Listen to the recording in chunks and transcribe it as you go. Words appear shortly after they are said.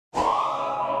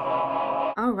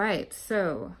All right,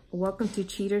 so welcome to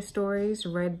Cheater Stories,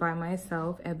 read by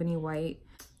myself, Ebony White.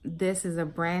 This is a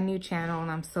brand new channel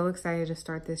and I'm so excited to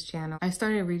start this channel. I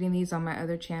started reading these on my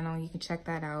other channel, you can check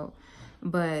that out,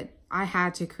 but I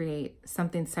had to create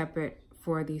something separate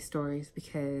for these stories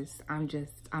because I'm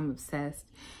obsessed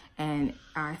and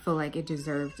I feel like it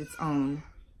deserved its own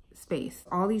space.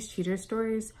 All these cheater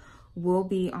stories will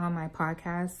be on my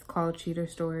podcast called Cheater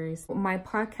Stories. My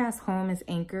podcast home is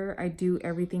Anchor. I do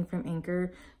everything from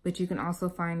Anchor, but you can also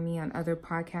find me on other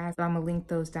podcasts. I'm gonna link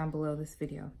those down below this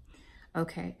video.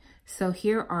 Okay, so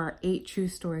here are 8 true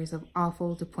stories of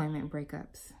awful deployment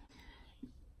breakups.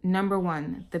 Number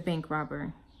 1, the bank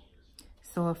robber.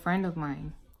 So a friend of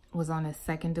mine was on his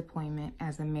second deployment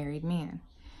as a married man.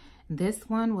 This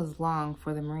one was long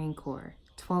for the Marine Corps,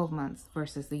 12 months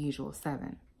versus the usual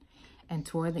 7. And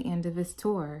toward the end of his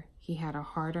tour, he had a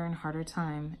harder and harder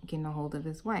time getting a hold of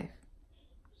his wife.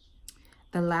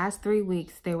 The last 3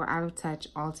 weeks, they were out of touch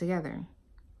altogether.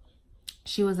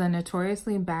 She was a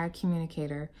notoriously bad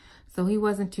communicator, so he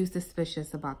wasn't too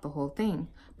suspicious about the whole thing.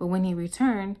 But when he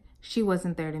returned, she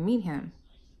wasn't there to meet him.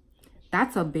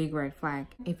 That's a big red flag.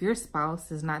 If your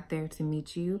spouse is not there to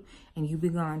meet you and you've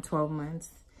been gone 12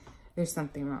 months, there's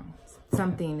something wrong.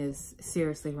 Something is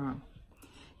seriously wrong.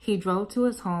 He drove to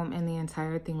his home and the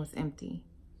entire thing was empty,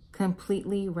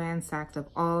 completely ransacked of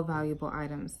all valuable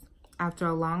items. After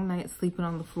a long night sleeping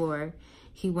on the floor,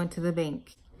 he went to the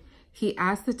bank. He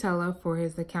asked the teller for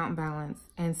his account balance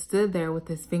and stood there with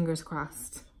his fingers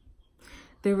crossed.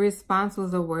 The response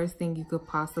was the worst thing you could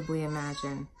possibly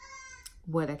imagine.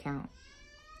 What account?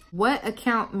 What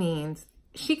account means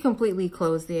she completely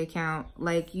closed the account.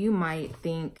 Like you might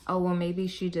think, oh, well, maybe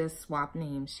she just swapped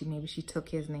names. Maybe she took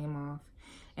his name off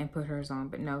and put hers on,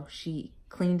 but no, she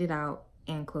cleaned it out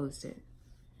and closed it.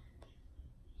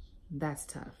 That's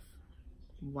tough.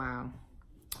 Wow.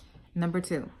 Number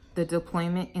 2, the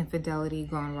deployment infidelity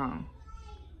gone wrong.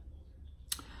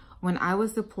 When I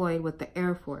was deployed with the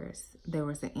Air Force, there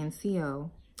was an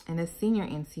NCO and a senior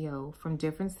NCO from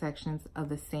different sections of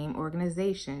the same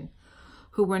organization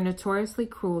who were notoriously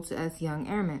cruel to us young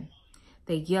airmen.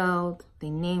 They yelled, they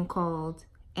name called,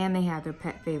 and they had their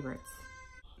pet favorites.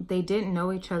 They didn't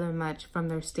know each other much from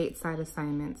their stateside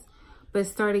assignments, but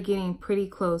started getting pretty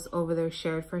close over their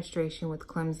shared frustration with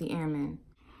clumsy airmen.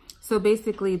 So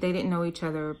basically, they didn't know each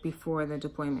other before the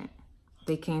deployment.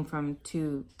 They came from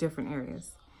 2 different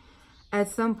areas. At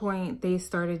some point, they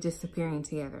started disappearing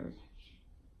together.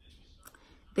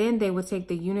 Then they would take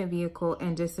the unit vehicle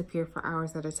and disappear for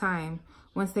hours at a time.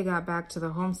 Once they got back to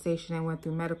their home station and went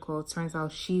through medical, it turns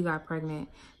out she got pregnant.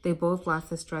 They both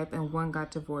lost a stripe and one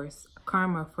got divorced.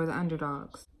 Karma for the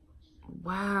underdogs.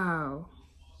 Wow.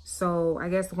 So I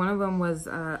guess one of them was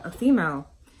a female,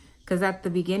 because at the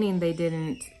beginning they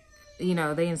didn't, they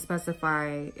didn't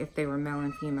specify if they were male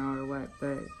and female or what,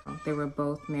 but they were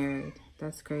both married.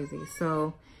 That's crazy.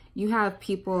 So you have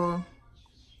people,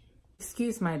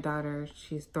 excuse my daughter,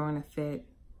 she's throwing a fit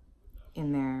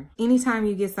in there. Anytime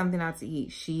you get something out to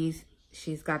eat,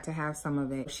 she's got to have some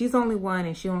of it. She's only one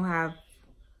and she don't have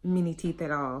many teeth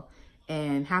at all.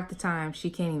 And half the time she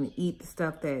can't even eat the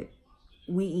stuff that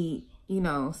we eat,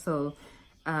 so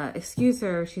excuse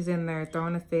her, she's in there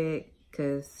throwing a fit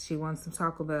because she wants some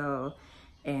Taco Bell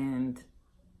and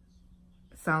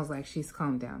sounds like she's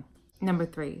calmed down. Number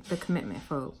 3, the commitment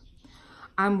phobe.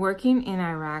 I'm working in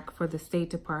Iraq for the State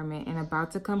Department and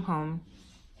about to come home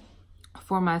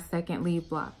for my second leave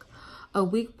block. A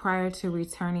week prior to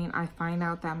returning, I find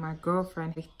out that my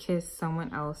girlfriend had kissed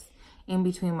someone else in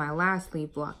between my last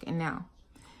leave block and now.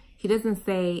 He doesn't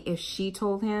say if she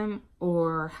told him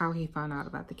or how he found out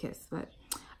about the kiss, but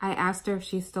I asked her if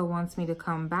she still wants me to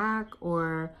come back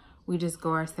or we just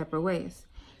go our separate ways.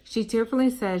 She tearfully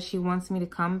says she wants me to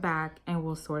come back and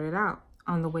we'll sort it out.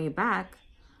 On the way back,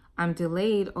 I'm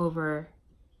delayed over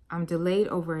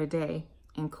a day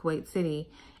in Kuwait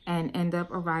City and end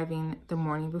up arriving the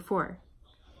morning before.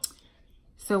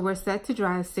 So we're set to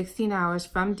drive 16 hours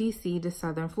from DC to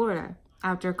Southern Florida.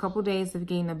 After a couple days of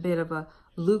getting a bit of a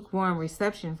lukewarm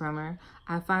reception from her,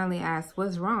 I finally asked,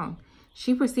 what's wrong?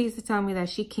 She proceeds to tell me that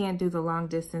she can't do the long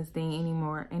distance thing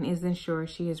anymore and isn't sure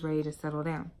she is ready to settle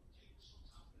down.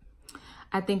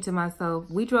 I think to myself,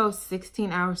 we drove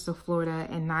 16 hours to Florida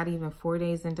and not even 4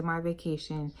 days into my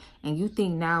vacation, and you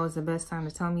think now is the best time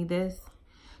to tell me this?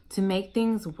 To make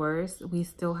things worse, we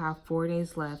still have 4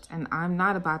 days left, and I'm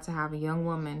not about to have a young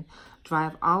woman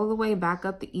drive all the way back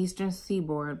up the eastern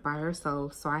seaboard by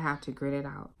herself, so I have to grit it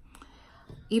out.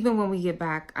 Even when we get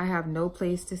back, I have no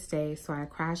place to stay, so I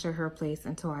crash at her place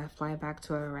until I fly back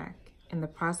to Iraq. In the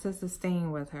process of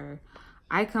staying with her,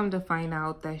 I come to find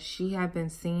out that she had been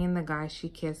seeing the guy she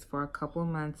kissed for a couple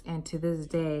months, and to this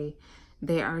day,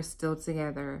 they are still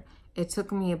together. It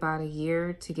took me about a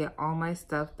year to get all my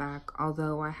stuff back,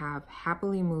 although I have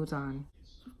happily moved on.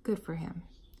 Good for him.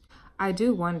 I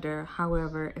do wonder,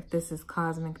 however, if this is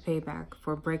cosmic payback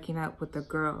for breaking up with the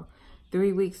girl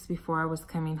 3 weeks before I was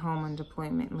coming home on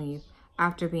deployment leave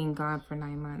after being gone for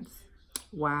 9 months.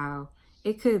 Wow,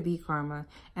 it could be karma.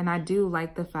 And I do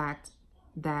like the fact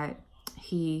that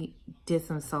he did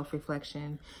some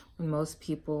self-reflection. When most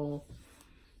people,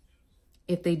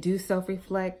 if they do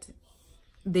self-reflect,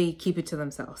 they keep it to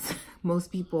themselves.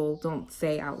 Most people don't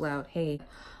say out loud, hey,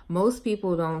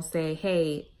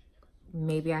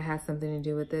 maybe I had something to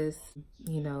do with this,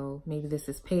 you know, maybe this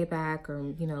is payback,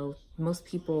 or, you know, a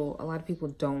lot of people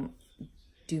don't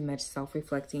do much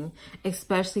self-reflecting,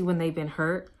 especially when they've been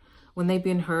hurt. When they've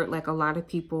been hurt, like, a lot of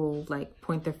people like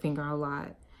point their finger a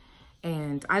lot.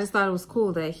 And I just thought it was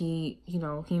cool that he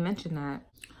mentioned that.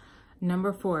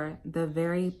 Number 4, the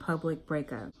very public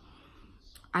breakup.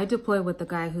 I deployed with a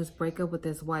guy whose breakup with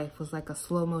his wife was like a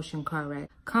slow motion car wreck,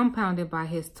 compounded by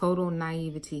his total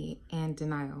naivety and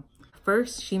denial.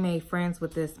 First, she made friends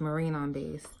with this Marine on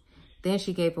base. Then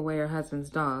she gave away her husband's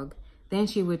dog. Then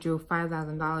she withdrew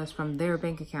 $5,000 from their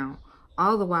bank account.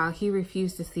 All the while, he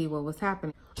refused to see what was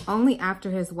happening. Only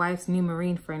after his wife's new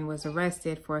Marine friend was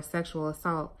arrested for a sexual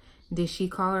assault did she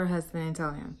call her husband and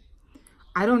tell him.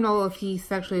 I don't know if he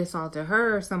sexually assaulted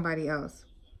her or somebody else.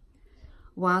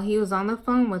 While he was on the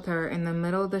phone with her in the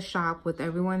middle of the shop with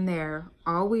everyone there,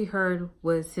 all we heard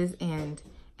was his end,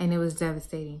 and it was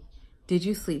devastating. Did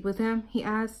you sleep with him? He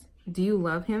asked. Do you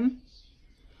love him?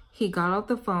 He got off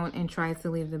the phone and tried to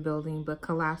leave the building, but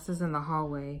collapses in the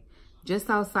hallway, just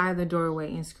outside the doorway,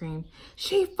 and screamed,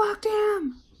 "She fucked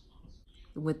him!"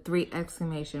 with 3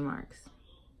 exclamation marks.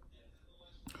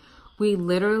 We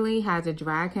literally had to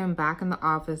drag him back in the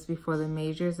office before the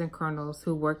majors and colonels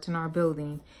who worked in our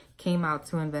building came out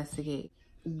to investigate,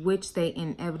 which they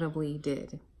inevitably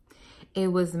did. It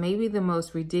was maybe the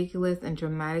most ridiculous and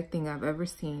dramatic thing I've ever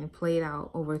seen played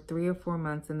out over 3 or 4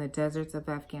 months in the deserts of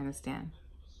Afghanistan.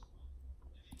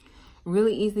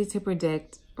 Really easy to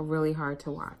predict, really hard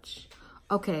to watch.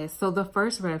 Okay, so the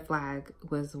first red flag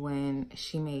was when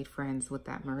she made friends with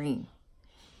that Marine.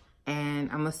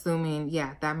 And I'm assuming,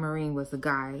 yeah, that Marine was a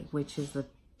guy, which is a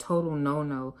total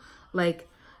no-no. Like,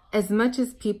 as much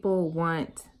as people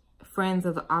want friends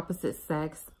of the opposite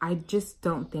sex, I just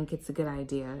don't think it's a good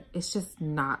idea. It's just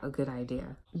not a good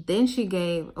idea. Then she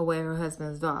gave away her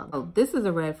husband's dog. Oh, this is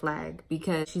a red flag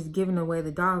because she's giving away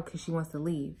the dog because she wants to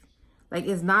leave. Like,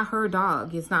 it's not her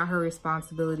dog. It's not her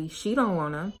responsibility. She don't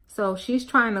want him. So she's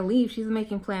trying to leave. She's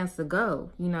making plans to go.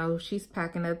 You know, she's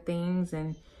packing up things,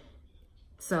 and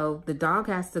so the dog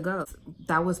has to go.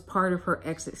 That was part of her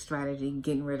exit strategy,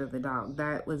 getting rid of the dog.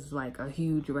 That was like a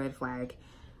huge red flag.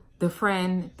 The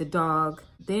friend, the dog,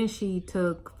 then she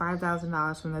took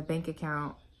 $5,000 from the bank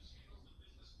account,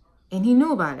 and he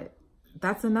knew about it.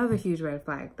 That's another huge red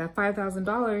flag. That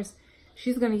 $5,000,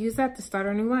 she's gonna use that to start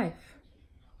her new life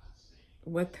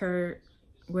with her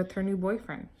new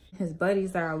boyfriend. His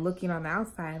buddies that are looking on the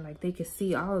outside, like, they could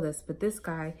see all of this, but this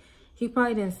guy, he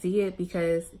probably didn't see it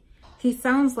because he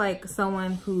sounds like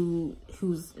someone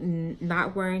who's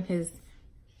not wearing his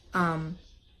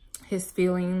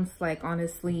feelings like on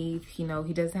his sleeve. You know,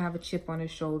 he doesn't have a chip on his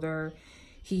shoulder.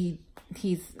 He's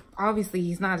obviously,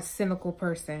 he's not a cynical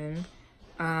person.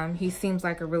 He seems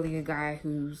like a really good guy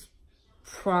who's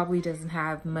probably doesn't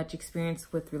have much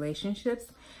experience with relationships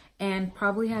and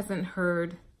probably hasn't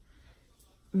heard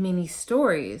many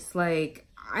stories. Like,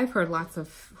 I've heard lots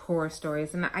of horror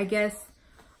stories, and I guess,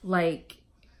 like,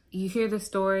 you hear the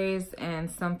stories and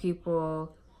some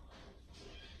people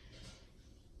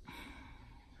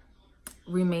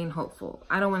remain hopeful.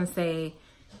 I don't want to say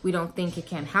we don't think it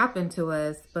can happen to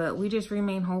us, but we just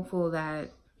remain hopeful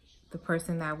that the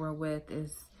person that we're with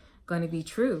is going to be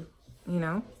true, you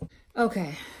know?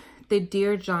 Okay, the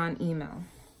Dear John email.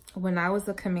 When I was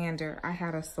a commander, I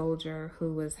had a soldier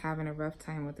who was having a rough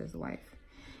time with his wife.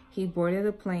 He boarded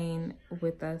a plane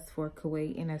with us for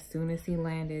Kuwait, and as soon as he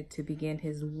landed to begin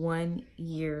his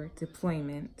 1-year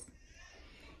deployment,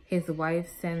 his wife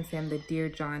sends him the Dear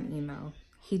John email.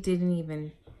 He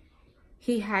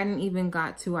hadn't even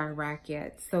got to Iraq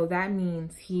yet. So that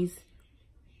means he's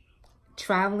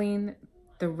traveling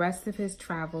the rest of his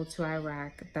travel to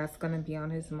Iraq. That's going to be on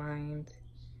his mind.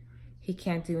 He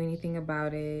can't do anything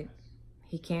about it.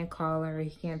 He can't call her. He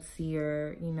can't see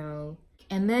her, you know.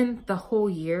 And then the whole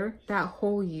year, that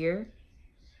whole year,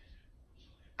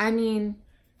 I mean,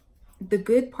 the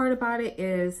good part about it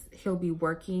is he'll be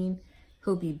working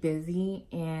he'll be busy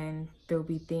and there'll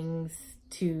be things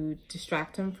to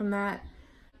distract him from that.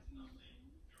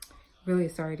 Really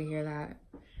sorry to hear that.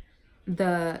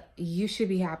 The "you should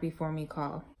be happy for me"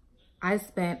 call. I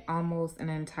spent almost an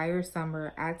entire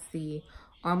summer at sea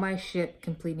on my ship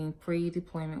completing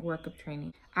pre-deployment workup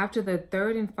training. After the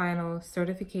third and final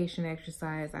certification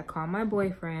exercise, I called my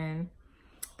boyfriend,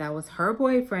 that was her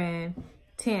boyfriend,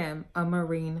 Tim, a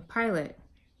Marine pilot.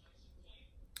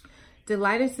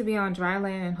 Delighted to be on dry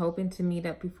land and hoping to meet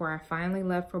up before I finally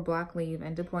left for block leave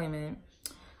and deployment.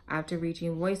 After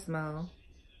reaching voicemail,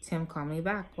 Tim called me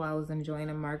back while I was enjoying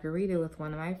a margarita with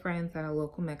one of my friends at a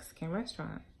local Mexican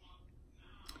restaurant.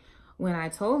 When I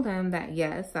told him that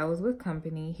yes, I was with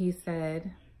company, he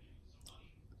said,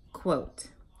 quote,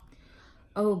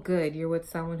 "Oh, good, you're with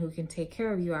someone who can take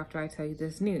care of you after I tell you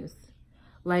this news."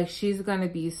 Like, she's gonna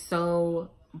be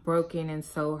so broken and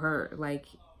so hurt. Like,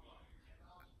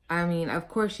 I mean, of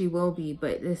course she will be,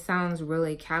 but this sounds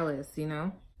really callous, you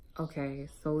know? Okay,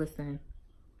 so listen.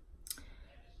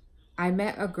 "I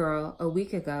met a girl a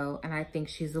week ago and I think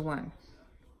she's the one."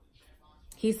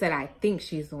 He said, "I think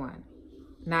she's the one,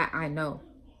 not I know.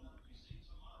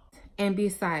 And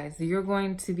besides, you're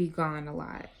going to be gone a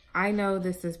lot. I know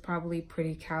this is probably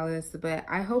pretty callous, but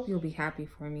I hope you'll be happy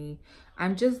for me.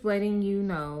 I'm just letting you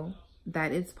know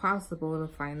that it's possible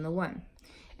to find the one.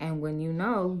 And when you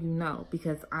know,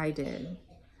 because I did."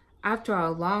 After a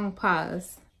long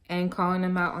pause and calling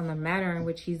him out on the manner in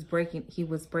which he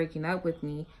was breaking up with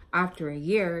me after a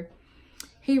year,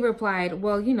 he replied,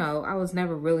 "Well, you know, I was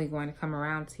never really going to come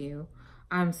around to you.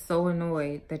 I'm so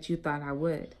annoyed that you thought I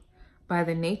would. By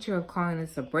the nature of calling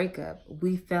this a breakup,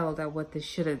 we failed at what this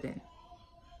should have been."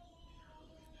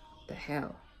 The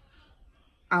hell?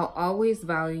 "I'll always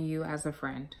value you as a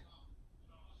friend."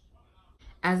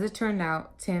 As it turned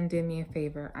out, Tim did me a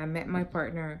favor. I met my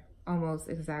partner almost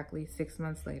exactly 6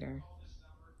 months later.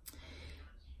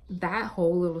 That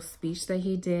whole little speech that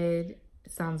he did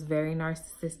sounds very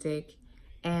narcissistic.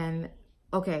 And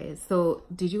okay, so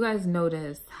did you guys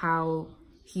notice how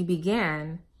he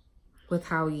began with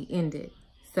how he ended?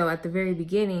 So at the very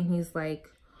beginning, he's like,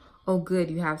 "Oh,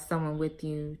 good, you have someone with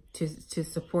you to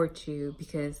support you,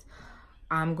 because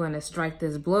I'm going to strike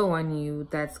this blow on you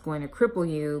that's going to cripple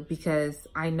you because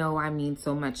I know I mean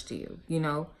so much to you," you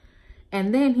know?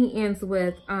 And then he ends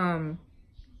with,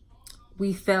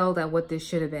 "We failed at what this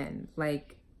should have been.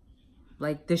 Like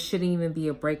this shouldn't even be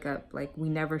a breakup. Like, we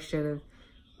never should have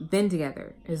been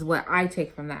together," is what I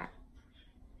take from that.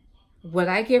 What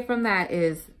I get from that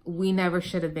is we never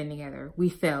should have been together. We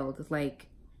failed. Like,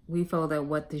 we failed at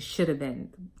what this should have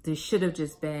been. This should have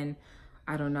just been,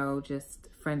 I don't know, just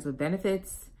friends with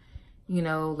benefits, you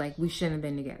know, like we shouldn't have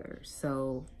been together.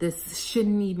 So this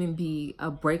shouldn't even be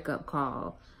a breakup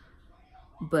call,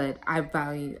 but I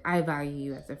value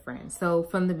you as a friend. So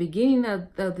from the beginning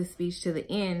of the speech to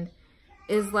the end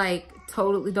is like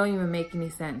totally don't even make any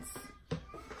sense.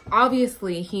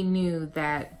 Obviously he knew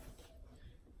that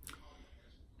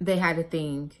they had a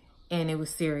thing and it was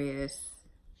serious.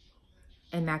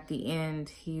 And at the end,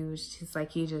 he was just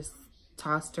like, he just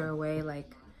tossed her away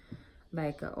like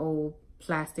an old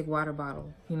plastic water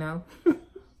bottle, you know?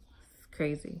 It's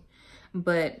crazy.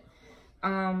 But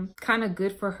kind of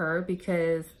good for her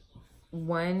because,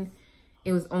 one,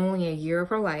 it was only a year of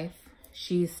her life.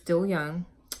 She's still young.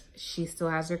 She still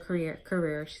has her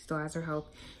career. She still has her health.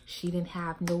 She didn't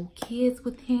have no kids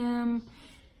with him.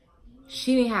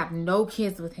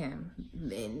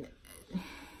 And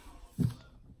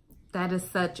that is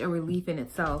such a relief in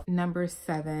itself. Number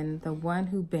 7, the one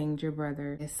who banged your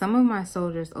brother. Some of my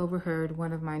soldiers overheard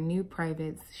one of my new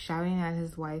privates shouting at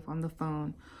his wife on the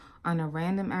phone on a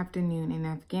random afternoon in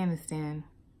Afghanistan.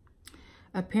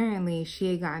 Apparently,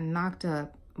 she had gotten knocked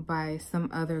up by some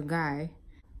other guy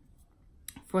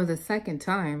for the second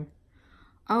time.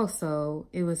 Also,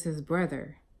 it was his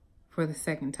brother for the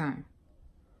second time.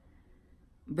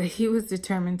 But he was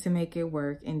determined to make it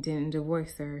work and didn't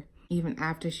divorce her, even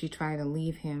after she tried to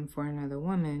leave him for another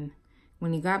woman.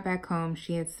 When he got back home,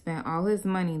 she had spent all his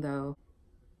money though,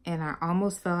 and I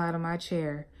almost fell out of my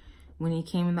chair when he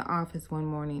came in the office one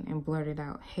morning and blurted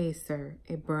out, "Hey sir,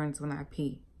 it burns when I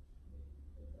pee."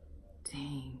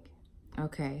 Dang.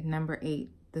 Okay, number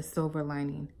 8, the silver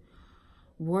lining.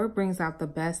 War brings out the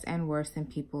best and worst in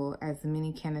people, as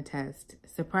many can attest.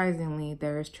 Surprisingly,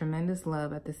 there is tremendous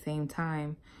love at the same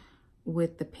time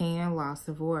with the pain and loss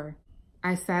of war.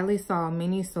 I sadly saw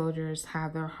many soldiers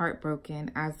have their heart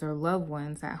broken as their loved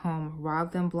ones at home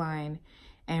robbed them blind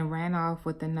and ran off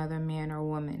with another man or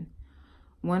woman.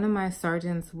 One of my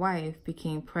sergeant's wife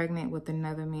became pregnant with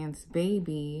another man's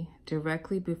baby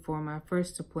directly before my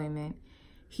first deployment.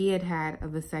 He had had a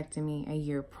vasectomy a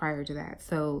year prior to that,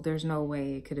 so there's no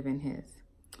way it could have been his.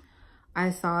 I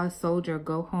saw a soldier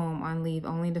go home on leave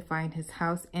only to find his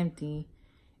house empty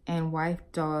and wife,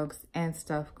 dogs, and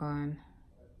stuff gone.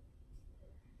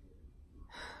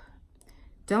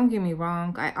 Don't get me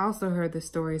wrong, I also heard the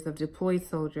stories of deployed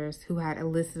soldiers who had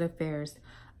illicit affairs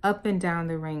up and down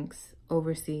the ranks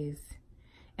overseas,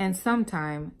 and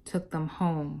sometime took them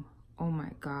home. Oh my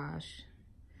gosh,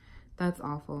 that's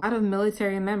awful. A lot of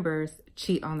military members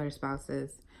cheat on their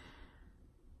spouses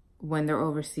when they're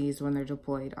overseas, when they're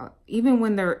deployed. Even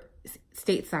when they're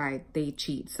stateside, they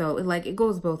cheat. So it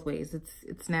goes both ways.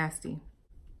 It's nasty.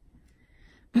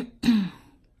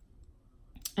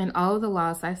 In all of the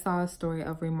loss, I saw a story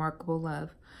of remarkable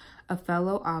love. A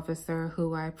fellow officer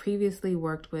who I previously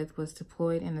worked with was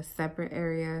deployed in a separate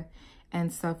area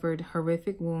and suffered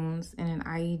horrific wounds in an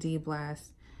IED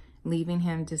blast, leaving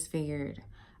him disfigured.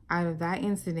 Out of that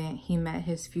incident, he met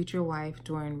his future wife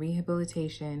during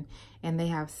rehabilitation, and they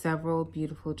have several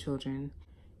beautiful children.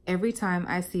 Every time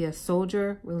I see a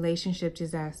soldier relationship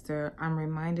disaster, I'm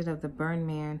reminded of the burned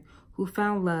man who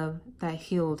found love that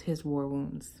healed his war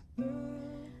wounds.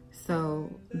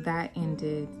 So that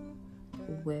ended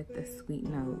with a sweet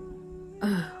note.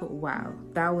 Wow,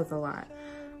 that was a lot.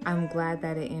 I'm glad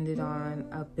that it ended on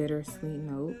a bittersweet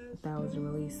note. That was a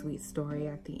really sweet story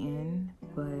at the end,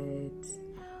 but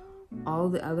all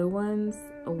the other ones,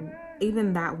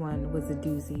 even that one was a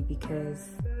doozy because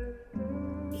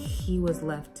he was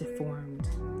left deformed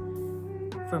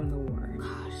from the war.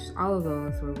 Gosh, all of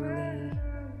those were really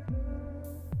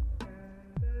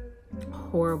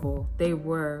horrible. They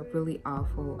were really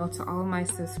awful. To all of my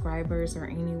subscribers or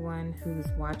anyone who's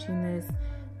watching this,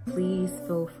 please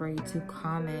feel free to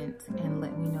comment and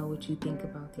let me know what you think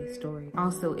about these stories.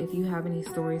 Also, if you have any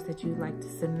stories that you'd like to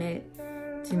submit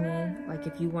to me, like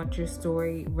if you want your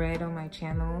story read on my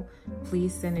channel,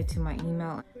 please send it to my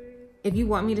email. If you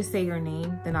want me to say your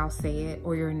name, then I'll say it,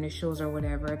 or your initials or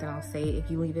whatever, then I'll say it.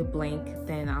 If you leave it blank,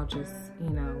 then I'll just,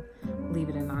 leave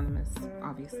it anonymous,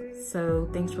 obviously. So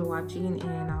thanks for watching,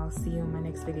 and I'll see you in my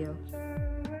next video.